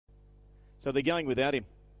So they're going without him.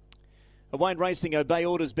 Away Racing, Obey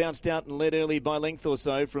Orders bounced out and led early by length or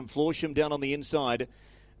so from Florsham down on the inside.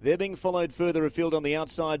 They're being followed further afield on the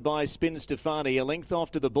outside by Spin Stefani, a length off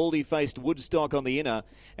to the baldy-faced Woodstock on the inner.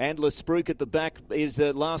 And Lespruik at the back is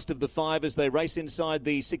the last of the five as they race inside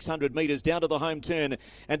the 600 metres down to the home turn.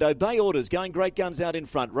 And Obey Orders going great guns out in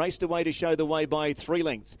front, raced away to show the way by 3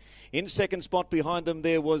 lengths. In second spot behind them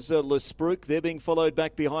there was Lespruik. They're being followed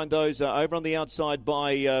back behind those over on the outside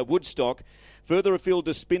by Woodstock. Further afield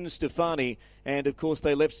to Spin Stefani, and of course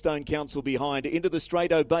they left Stone Council behind. Into the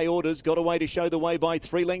straight, Obey Orders got away to show the way by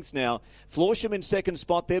 3 lengths now. Florsham in second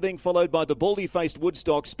spot, they're being followed by the baldy-faced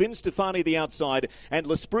Woodstock. Spin Stefani the outside, and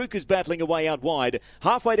Lespruik is battling away out wide.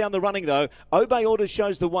 Halfway down the running though, Obey Orders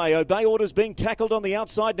shows the way. Obey Orders being tackled on the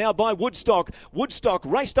outside now by Woodstock. Woodstock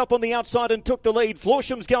raced up on the outside and took the lead.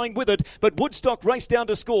 Florsham's going with it, but Woodstock raced down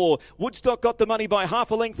to score. Woodstock got the money by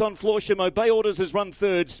half a length on Florsham. Obey Orders has run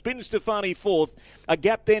third. Spin Stefani fourth. A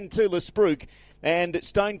gap then to Lespruik. And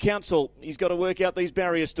Stone Council, he's got to work out these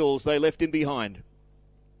barrier stalls. They left him behind.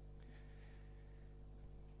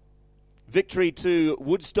 Victory to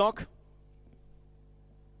Woodstock.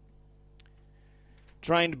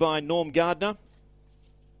 Trained by Norm Gardner.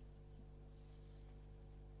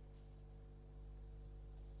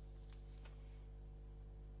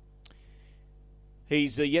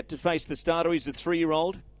 He's yet to face the starter. He's a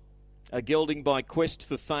 3-year-old. A gelding by Quest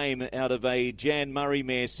for Fame out of a Jan Murray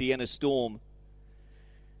mare, Sienna Storm.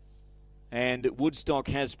 And Woodstock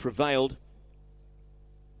has prevailed.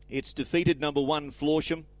 It's defeated number 1,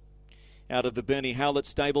 Florsham, out of the Bernie Howlett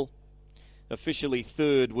stable. Officially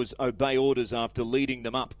third was Obey Orders after leading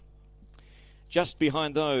them up. Just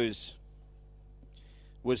behind those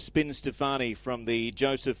was Spin Stefani from the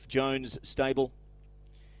Joseph Jones stable.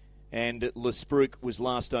 And Lespruik was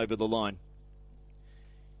last over the line.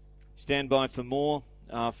 Stand by for more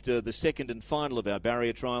after the second and final of our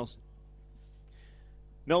barrier trials.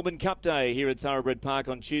 Melbourne Cup Day here at Thoroughbred Park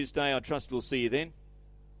on Tuesday. I trust we'll see you then.